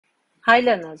Hi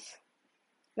learners,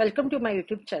 welcome to my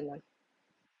YouTube channel.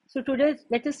 So today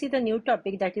let us see the new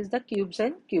topic, that is the cubes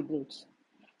and cube roots.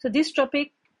 So this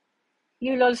topic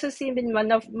you will also see in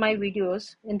one of my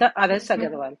videos in the RS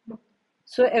Agarwal.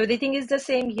 So everything is the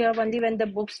same here, only when the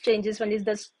books changes, only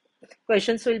the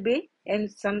questions will be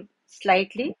and some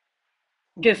slightly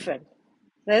different.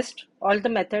 Rest all the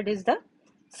method is the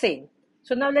same.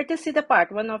 So now let us see the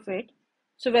part 1 of it.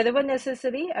 So wherever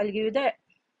necessary, I'll give you the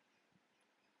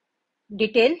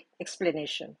detailed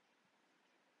explanation.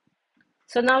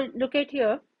 So now look at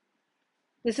here.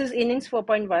 This is innings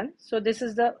 4.1. So this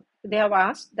is they have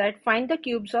asked that find the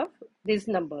cubes of these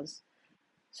numbers.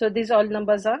 So these all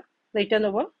numbers are written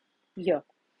over here.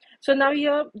 So now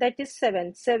here that is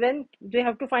 7. 7, we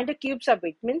have to find the cubes of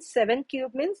it. Means 7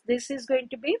 cube means this is going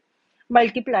to be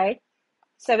multiplied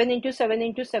 7 into 7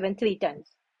 into 7 three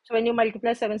times. So when you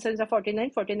multiply 7 sevens are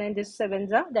 49, 49 this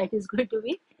 7s are, that is going to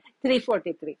be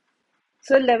 343.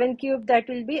 So 11 cube, that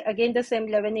will be again the same,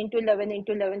 11 into 11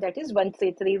 into 11, that is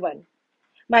 1331.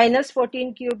 Minus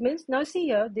 14 cube means, now see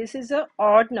here, this is a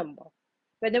odd number.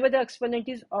 Whenever the exponent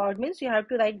is odd means you have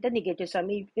to write the negative sum.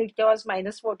 It was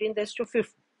minus 14 raised to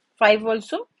 5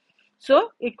 also.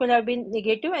 So it could have been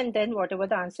negative, and then whatever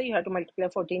the answer, you have to multiply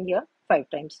 14 here 5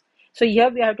 times. So here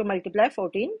we have to multiply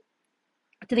 14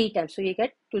 3 times. So you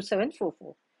get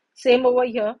 2744. Same over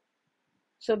here.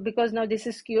 So because now this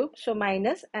is cube, so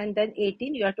minus and then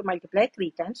 18 you have to multiply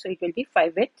 3 times. So it will be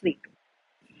 5832.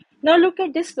 Now look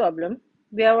at this problem.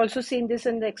 We have also seen this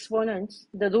in the exponents,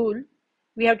 the rule.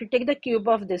 We have to take the cube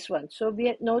of this one. So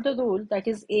we know the rule, that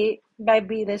is a by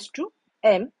b raised to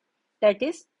m. That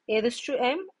is a raised to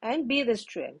m and b raised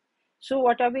to m. So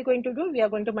what are we going to do? We are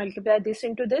going to multiply this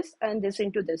into this and this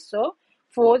into this. So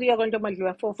 4 we are going to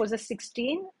multiply. 4 4 is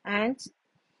 16 and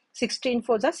 16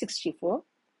 4 is 64.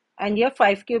 And here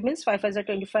 5 cube means 5 is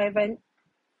 25 and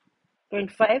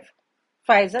 25.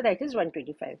 5 is that is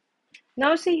 125.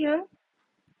 Now see here,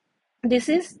 this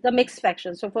is the mixed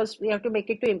fraction. So first we have to make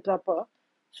it to improper.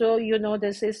 So you know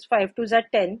this is 5 2s are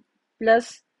 10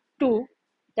 plus 2,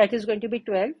 that is going to be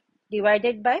 12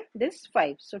 divided by this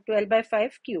 5. So 12 by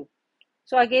 5 cube.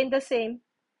 So again the same,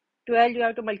 12 you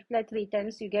have to multiply 3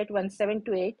 times, you get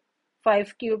 1728.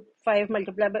 5 cube, 5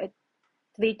 multiplied by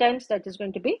 3 times, that is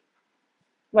going to be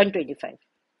 125.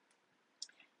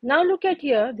 Now look at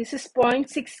here, this is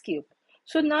 0.6 cube.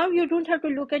 So now you don't have to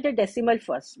look at the decimal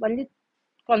first, only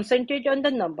concentrate on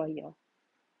the number here.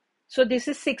 So this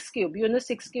is 6 cube. You know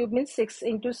 6 cube means 6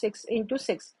 into 6 into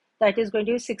 6. That is going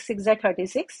to be 6 6 are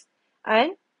 36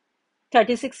 and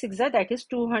 36 6 are, that is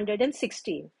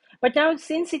 216. But now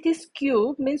since it is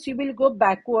cube means you will go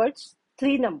backwards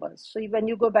 3 numbers. So when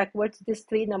you go backwards these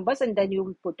 3 numbers and then you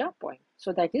will put a point.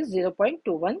 So that is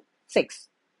 0.216.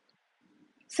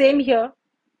 Same here.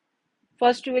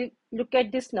 First you will look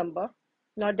at this number,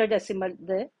 not the decimal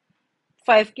there.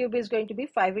 5 cube is going to be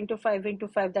 5 into 5 into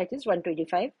 5, that is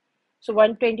 125. So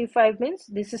 125 means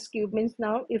this is cube means,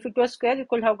 now if it was square you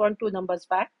could have gone 2 numbers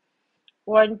back,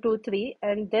 1 2 3,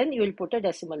 and then you will put a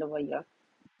decimal over here.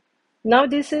 Now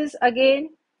this is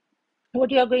again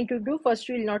what you are going to do. First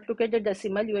you will not look at the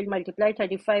decimal, you will multiply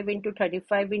 35 into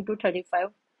 35 into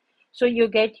 35. So you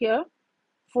get here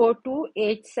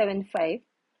 42875.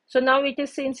 So now it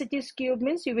is, since it is cube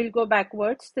means you will go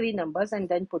backwards 3 numbers and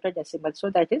then put a decimal. So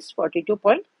that is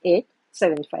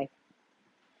 42.875.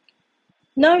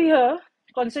 Now here,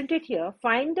 concentrate here,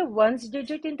 find the ones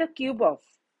digit in the cube of.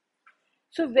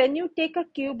 So when you take a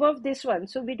cube of this one,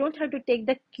 so we don't have to take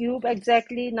the cube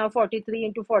exactly now 43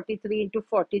 into 43 into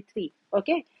 43.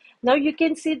 Okay. Now you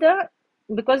can see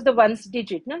because the ones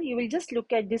digit, now you will just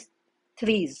look at these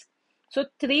threes. So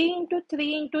 3 into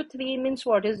 3 into 3 means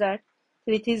what is that?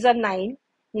 3 threes are 9.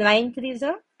 9 threes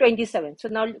are 27. So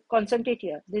now concentrate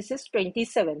here. This is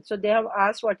 27. So they have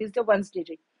asked what is the ones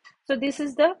digit. So this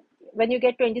is when you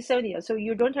get 27 here. So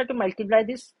you don't have to multiply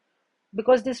this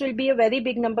because this will be a very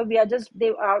big number. They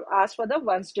are asked for the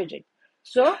ones digit.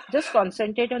 So just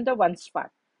concentrate on the ones part.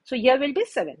 So here will be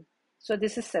 7. So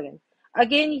this is 7.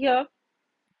 Again here,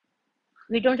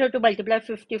 we don't have to multiply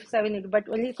 57, but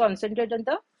only concentrate on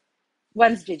the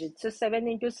ones digit. So 7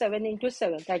 into 7 into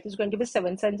 7, that is going to be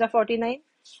 7 sevens are 49.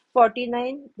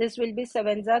 49, this will be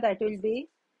 7s are, that will be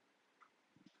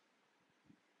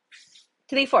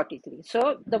 343.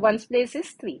 So the ones place is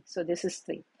 3. So this is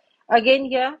 3. Again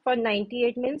here for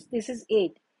 98 means this is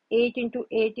 8. 8 into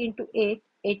 8 into 8.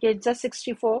 8 8s are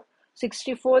 64.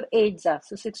 64 8s are.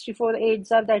 So 64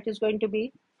 8s are, that is going to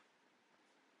be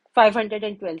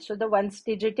 512. So the ones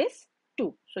digit is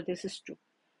 2. So this is 2.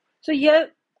 So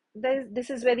here this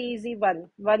is very easy. 1.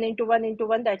 1 into 1 into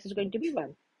 1, that is going to be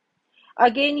 1.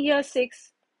 Again here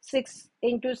 6. 6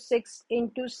 into 6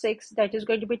 into 6, that is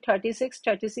going to be 36.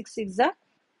 36 6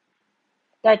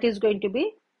 that is going to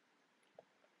be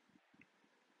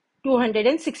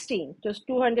 216. Just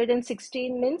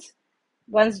 216 means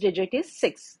one's digit is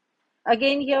 6.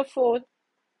 Again here 4.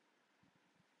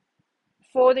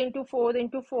 4 into 4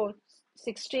 into 4.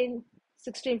 16.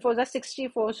 16 4 are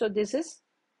 64. So this is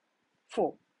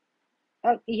 4.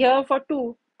 Here for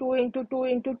 2. 2 into 2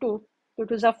 into 2. 2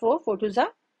 2s are 4. 4 2s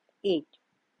are 8.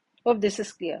 Hope this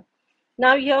is clear.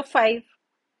 Now here 5.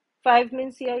 5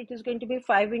 means here it is going to be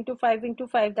 5 into 5 into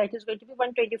 5. That is going to be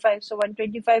 125. So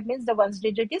 125 means the one's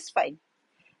digit is 5.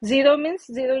 0 means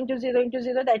 0 into 0 into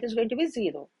 0. That is going to be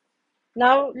 0.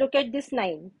 Now look at this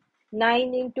 9.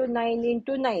 9 into 9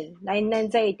 into 9. 9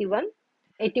 nines are 81.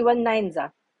 81 nines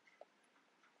are.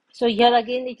 So here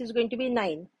again it is going to be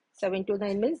 9. 7 to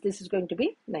 9 means this is going to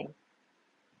be 9.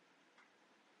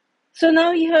 So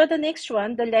now here the next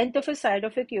one, the length of a side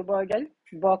of a cuboidal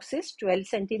box is 12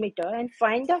 centimeter and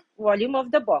find the volume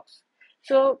of the box.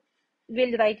 So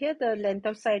we'll write here the length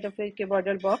of side of a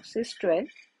cuboidal box is 12.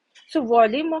 So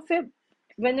volume of a,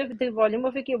 when the volume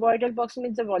of a cuboidal box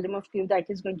means the volume of cube, that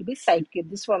is going to be side cube.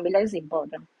 This formula is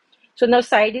important. So now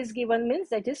side is given means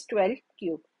that is 12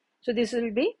 cube. So this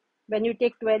will be, when you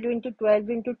take 12 into 12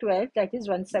 into 12, that is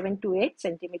 1728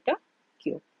 centimeter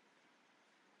cube.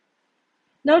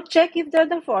 Now check if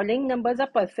the following numbers are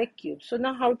perfect cubes. So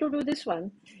now how to do this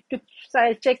one? To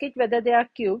check it whether they are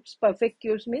cubes, perfect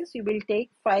cubes means you will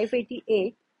take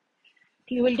 588.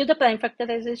 You will do the prime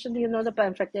factorization, you know the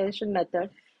prime factorization method.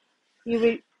 You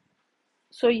will,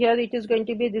 so here it is going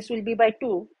to be, this will be by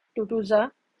 2. 2 2s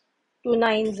are, 2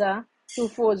 9s are, 2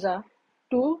 4s are,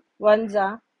 2 1s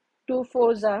are, 2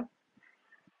 4s are,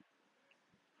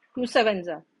 2 7s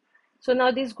are. So now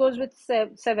this goes with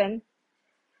 7, 7,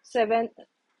 7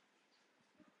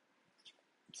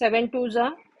 2s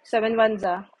are, 7 1s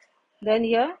are. Then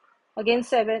here again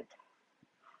 7.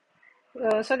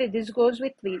 Sorry, this goes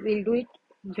with 3. We'll do it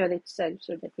here itself,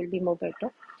 so that will be more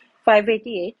better.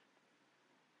 588.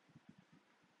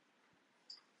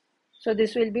 So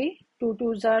this will be 2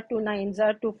 2s are, 2 9s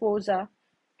are, 2 4s are,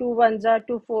 2 1s are,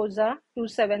 2 4s are, 2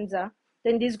 7s are.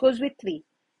 Then this goes with 3.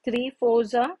 3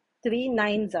 4s are, 3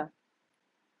 9s are.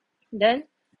 Then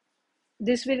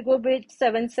this will go with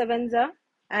 7 7s are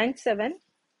and 7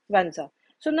 1s are.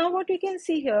 So now what we can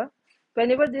see here,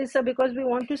 whenever this are, because we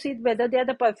want to see whether they are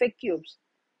the perfect cubes.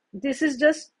 This is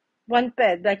just one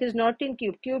pair that is not in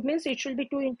cube. Cube means it should be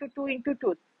 2 into 2 into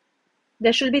 2.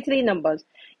 There should be 3 numbers.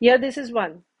 Here this is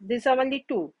 1. These are only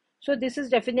 2. So this is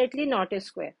definitely not a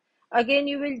square. Again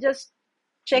you will just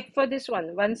check for this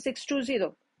one.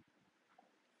 1620.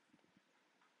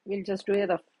 We'll just do it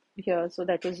up here. So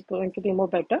that is going to be more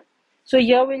better. So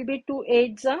here will be 2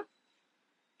 8s.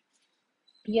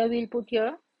 Here we'll put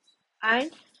here.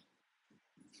 And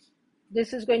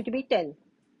this is going to be 10.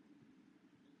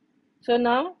 So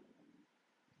now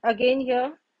again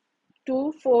here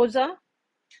 2 4s are,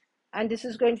 and this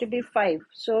is going to be 5.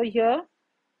 So here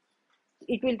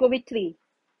it will go with 3.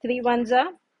 3 1s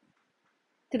are,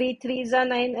 3 3s are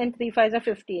 9, and 3 5s are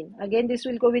 15. Again this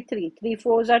will go with 3. 3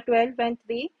 4s are 12 and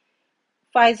 3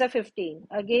 5s are 15.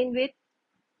 Again with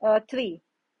 3.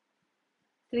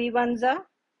 3 1s are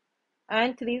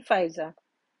and 3 5s are.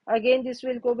 Again this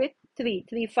will go with 3.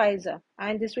 3 5s are,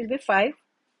 and this will be 5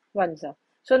 1s are.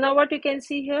 So now what you can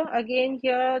see here, again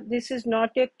here this is not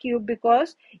a cube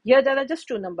because here there are just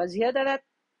 2 numbers. Here there are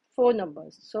 4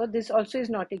 numbers. So this also is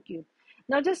not a cube.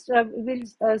 Now just we'll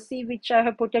see which I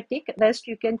have put a tick. Rest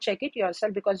you can check it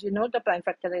yourself because you know the prime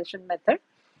factorization method.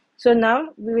 So now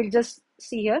we will just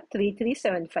see here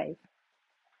 3375.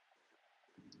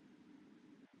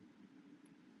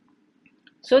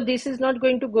 So this is not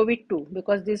going to go with 2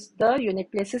 because this the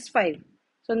unit place is 5.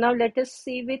 So now let us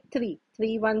see with 3.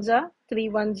 3 1s are, 3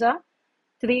 1s are,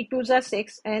 3 2s are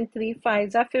 6, and 3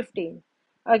 5s are 15.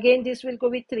 Again this will go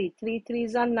with 3. 3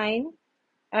 3s are 9,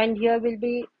 and here will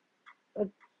be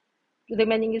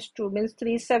remaining is 2, means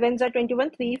 3 7s are 21,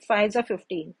 3 5s are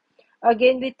 15.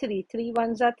 Again with 3. 3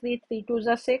 1s are 3, 3 2s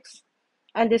are 6,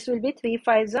 and this will be 3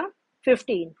 5s are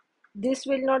 15. This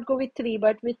will not go with 3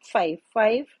 but with 5.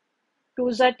 5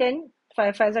 2s are 10,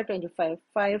 5 5s are 25,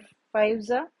 5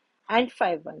 5s are, and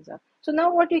 5 1s are. So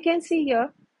now what you can see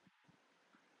here,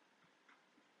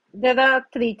 there are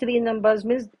 3 numbers,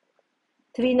 means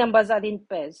 3 numbers are in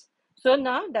pairs. So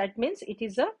now that means it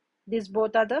is a, these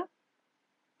both are the,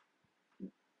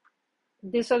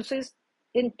 this also is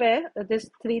in pair, this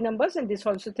 3 numbers and this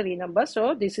also 3 numbers.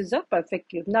 So this is a perfect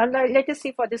cube. Now let us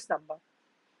see for this number.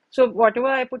 So whatever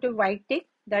I put a white tick,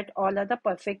 that all are the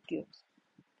perfect cubes.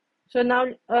 So now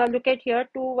look at here,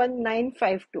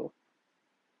 21952.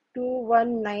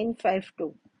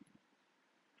 21952.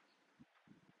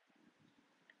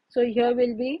 So here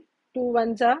will be 2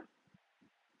 ones are,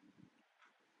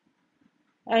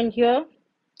 and here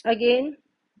again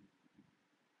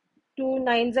 2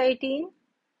 9s are 18,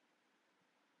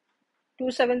 2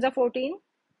 7s are 14.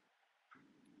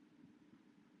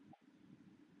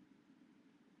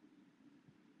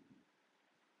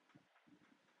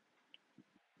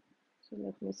 So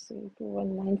let me see,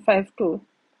 21952.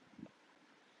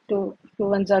 2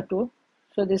 ones are 2.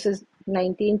 So this is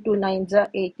 19, 2 9s are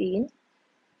 18.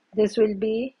 This will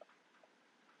be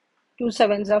 2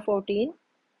 7s are 14,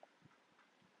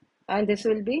 and this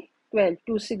will be 12.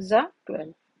 2 6s are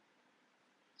 12.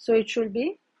 So it should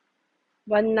be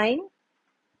 19.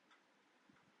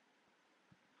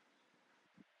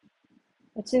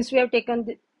 But since we have taken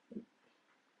the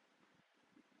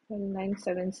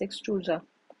 1976 chooser.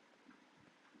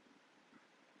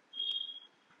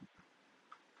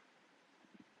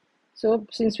 So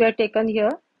since we have taken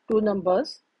here two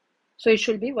numbers, so it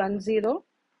should be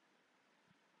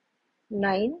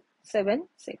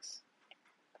 10976.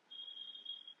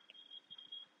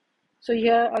 So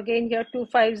here again, here 2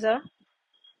 5s are.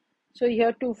 So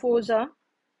here 2 4s are.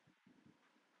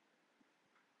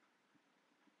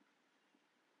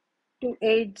 2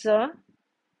 8s are.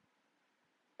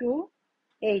 2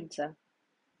 8s are.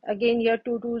 Again here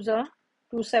 2 2s are.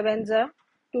 2 7s are.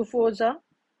 2 4s are.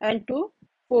 And 2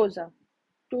 4s are.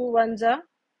 2 1s are.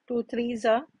 2 3s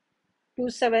are. 2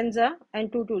 7s are.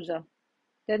 And 2 2s are.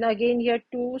 Then again here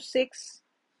 2 6,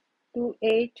 2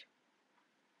 8,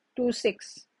 2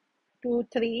 6, 2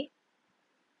 3.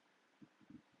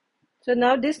 So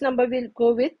now this number will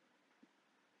go with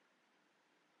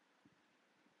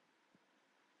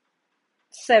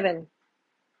 7.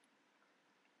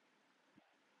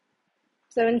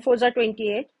 7 4s are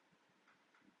 28.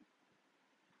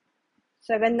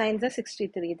 7 9s are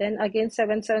 63. Then again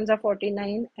 7 7s are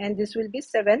 49, and this will be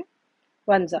 7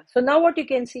 1s are. So now what you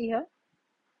can see here,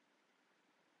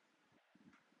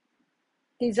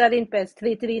 these are in pairs,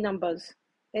 three numbers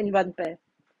in one pair.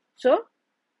 So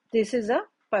this is a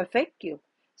perfect cube.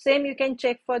 Same you can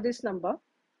check for this number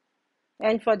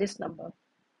and for this number.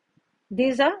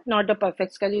 These are not a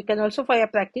perfect square. You can also, for your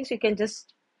practice, you can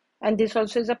just, and this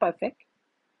also is a perfect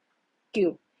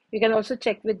cube. You can also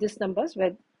check with these numbers,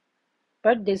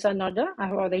 but these are not I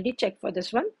have already checked for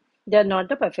this one. They are not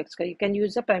the perfect square. You can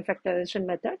use the prime factorization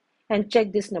method and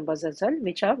check these numbers as well,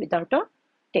 which are without a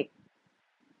tick.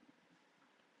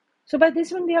 So by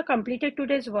this one, we have completed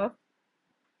today's work.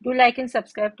 Do like and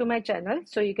subscribe to my channel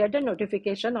so you get the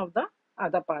notification of the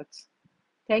other parts.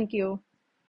 Thank you.